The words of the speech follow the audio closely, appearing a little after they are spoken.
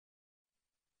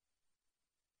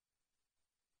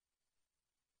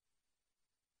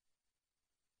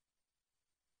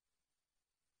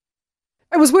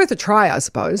It was worth a try, I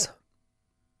suppose.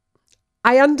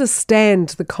 I understand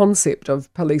the concept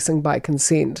of policing by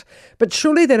consent, but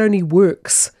surely that only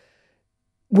works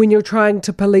when you're trying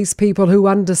to police people who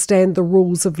understand the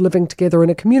rules of living together in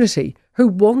a community, who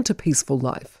want a peaceful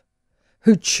life,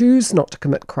 who choose not to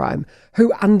commit crime,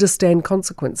 who understand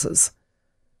consequences.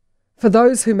 For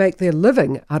those who make their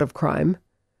living out of crime,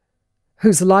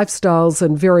 whose lifestyles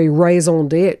and very raison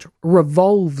d'etre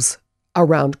revolves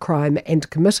around crime and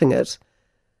committing it,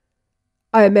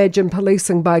 I imagine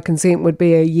policing by consent would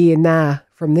be a yeah, nah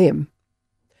from them.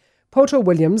 Poto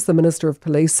Williams, the Minister of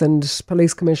Police, and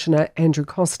Police Commissioner Andrew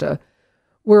Coster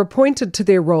were appointed to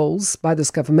their roles by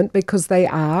this government because they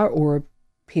are, or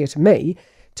appear to me,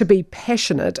 to be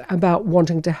passionate about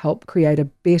wanting to help create a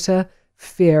better,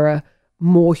 fairer,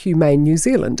 more humane New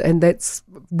Zealand. And that's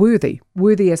worthy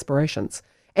aspirations.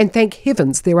 And thank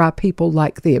heavens there are people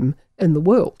like them in the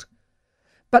world,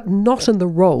 but not in the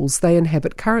roles they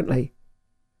inhabit currently.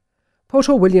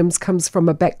 Poto Williams comes from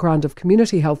a background of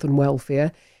community health and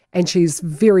welfare, and she's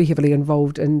very heavily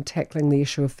involved in tackling the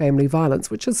issue of family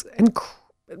violence, which is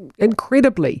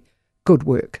incredibly good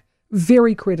work,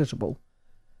 very creditable.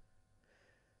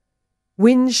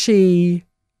 When she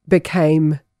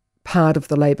became part of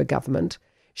the Labour government,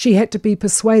 she had to be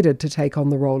persuaded to take on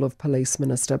the role of police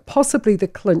minister. Possibly the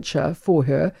clincher for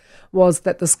her was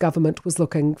that this government was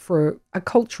looking for a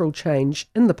cultural change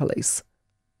in the police.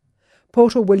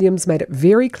 Poto Williams made it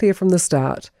very clear from the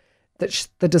start that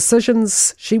the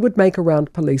decisions she would make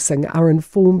around policing are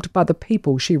informed by the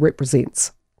people she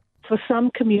represents. For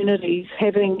some communities,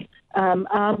 having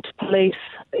armed police,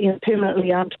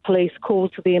 permanently armed police,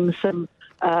 caused them some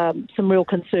real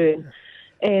concern.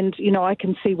 And, I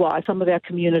can see why some of our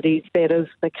communities that is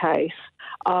the case.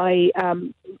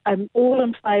 I'm all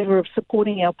in favour of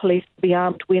supporting our police to be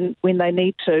armed when they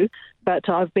need to, but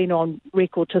I've been on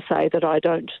record to say that I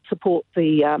don't support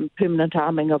the permanent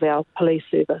arming of our police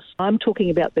service. I'm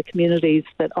talking about the communities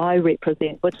that I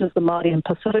represent, which is the Māori and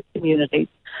Pacific communities,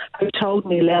 who told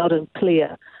me loud and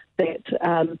clear that,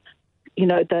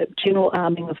 the general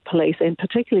arming of police, and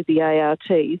particularly the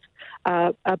ARTs,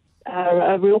 are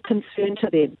a real concern to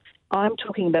them. I'm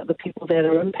talking about the people that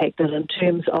are impacted in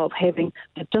terms of having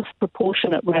the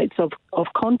disproportionate rates of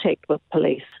contact with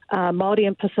police. Māori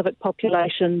and Pacific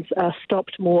populations are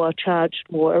stopped more, charged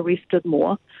more, arrested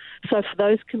more. So for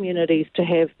those communities to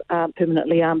have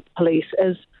permanently armed police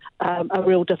is a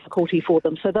real difficulty for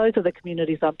them. So those are the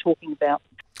communities I'm talking about.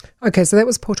 Okay, so that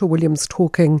was Poto Williams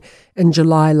talking in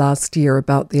July last year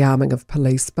about the arming of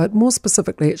police, but more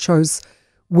specifically it shows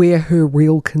where her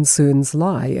real concerns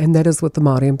lie, and that is with the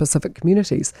Māori and Pacific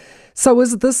communities. So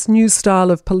is this new style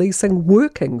of policing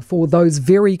working for those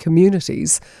very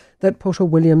communities that Poto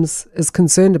Williams is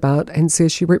concerned about and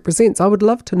says she represents? I would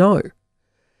love to know.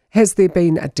 Has there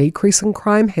been a decrease in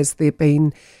crime? Has there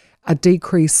been a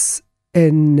decrease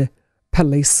in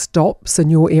police stops in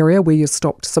your area where you're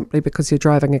stopped simply because you're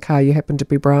driving a car, you happen to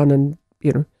be brown and,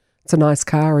 it's a nice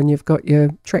car and you've got your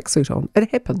tracksuit on? It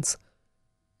happens.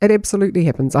 It absolutely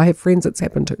happens. I have friends it's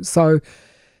happened to. So,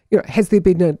 has there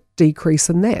been a decrease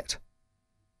in that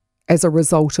as a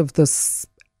result of this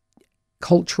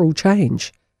cultural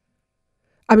change?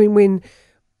 I mean, when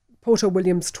Poto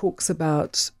Williams talks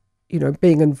about,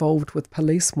 being involved with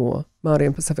police more, Māori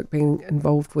and Pacific being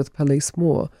involved with police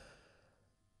more,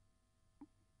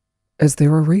 is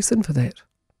there a reason for that?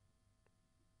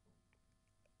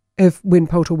 When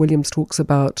Poto Williams talks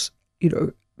about,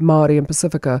 Māori and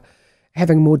Pacifica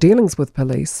having more dealings with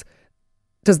police,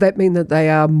 does that mean that they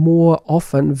are more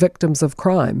often victims of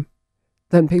crime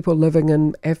than people living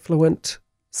in affluent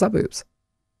suburbs?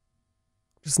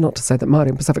 Just not to say that Māori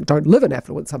and Pacific don't live in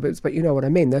affluent suburbs, but you know what I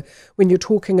mean. When you're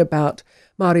talking about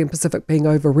Māori and Pacific being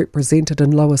overrepresented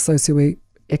in lower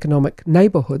socioeconomic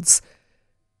neighbourhoods,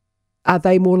 are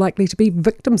they more likely to be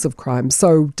victims of crime?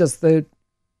 So does the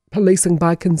policing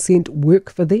by consent work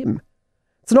for them?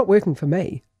 It's not working for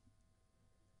me.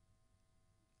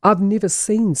 I've never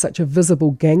seen such a visible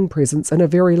gang presence in a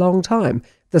very long time.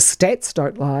 The stats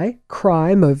don't lie.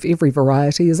 Crime of every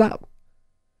variety is up.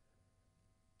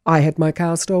 I had my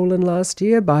car stolen last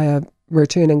year by a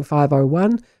returning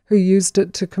 501 who used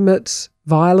it to commit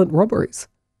violent robberies.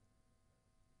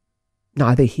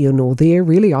 Neither here nor there,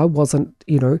 really. I wasn't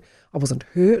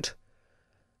hurt.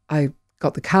 I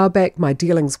got the car back. My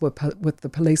dealings with the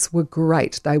police were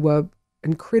great. They were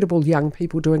incredible young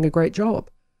people doing a great job.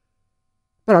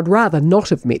 But I'd rather not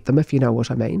have met them, if you know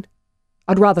what I mean.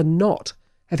 I'd rather not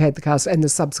have had the car and the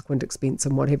subsequent expense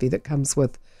and what have you that comes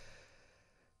with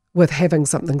having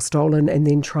something stolen and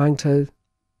then trying to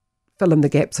fill in the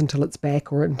gaps until it's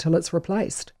back or until it's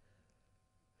replaced.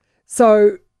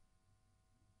 So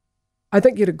I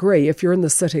think you'd agree, if you're in the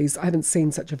cities, I haven't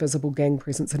seen such a visible gang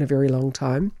presence in a very long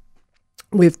time.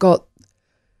 We've got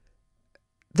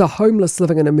the homeless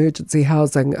living in emergency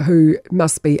housing, who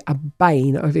must be a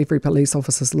bane of every police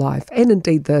officer's life, and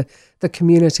indeed the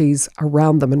communities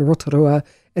around them in Rotorua,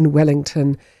 in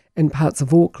Wellington, in parts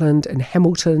of Auckland, in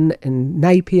Hamilton, in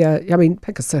Napier. I mean,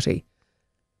 pick a city.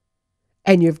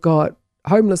 And you've got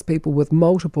homeless people with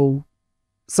multiple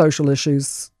social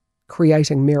issues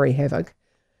creating merry havoc.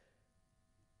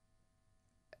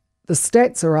 The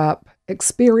stats are up.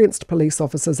 Experienced police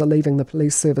officers are leaving the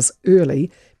police service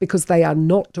early because they are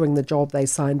not doing the job they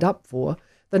signed up for.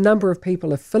 The number of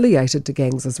people affiliated to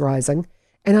gangs is rising.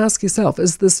 And ask yourself,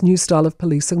 is this new style of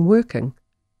policing working?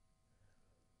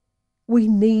 We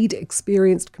need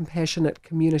experienced, compassionate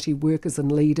community workers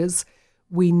and leaders.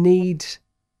 We need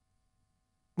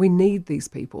these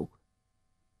people.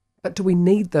 But do we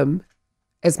need them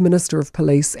as Minister of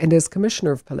Police and as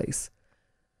Commissioner of Police?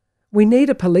 We need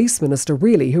a police minister,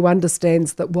 really, who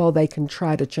understands that while they can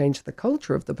try to change the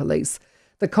culture of the police,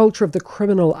 the culture of the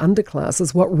criminal underclass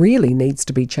is what really needs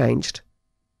to be changed.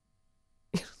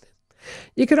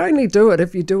 You can only do it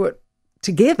if you do it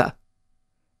together.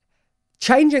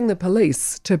 Changing the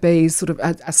police to be sort of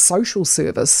a social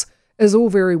service is all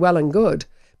very well and good,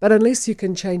 but unless you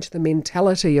can change the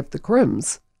mentality of the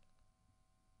crims,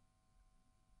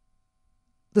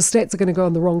 the stats are going to go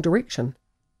in the wrong direction.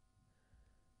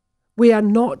 We are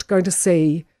not going to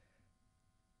see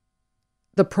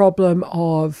the problem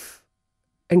of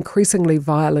increasingly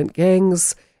violent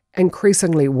gangs,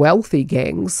 increasingly wealthy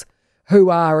gangs who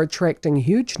are attracting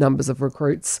huge numbers of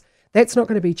recruits. That's not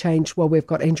going to be changed while we've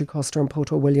got Andrew Coster and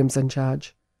Porter Williams in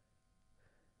charge.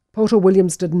 Porter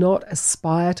Williams did not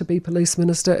aspire to be police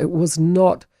minister. It was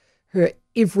not her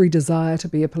every desire to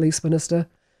be a police minister.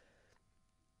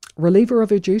 Relieve her of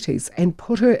her duties and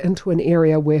put her into an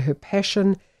area where her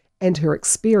passion and her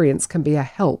experience can be a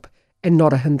help and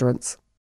not a hindrance.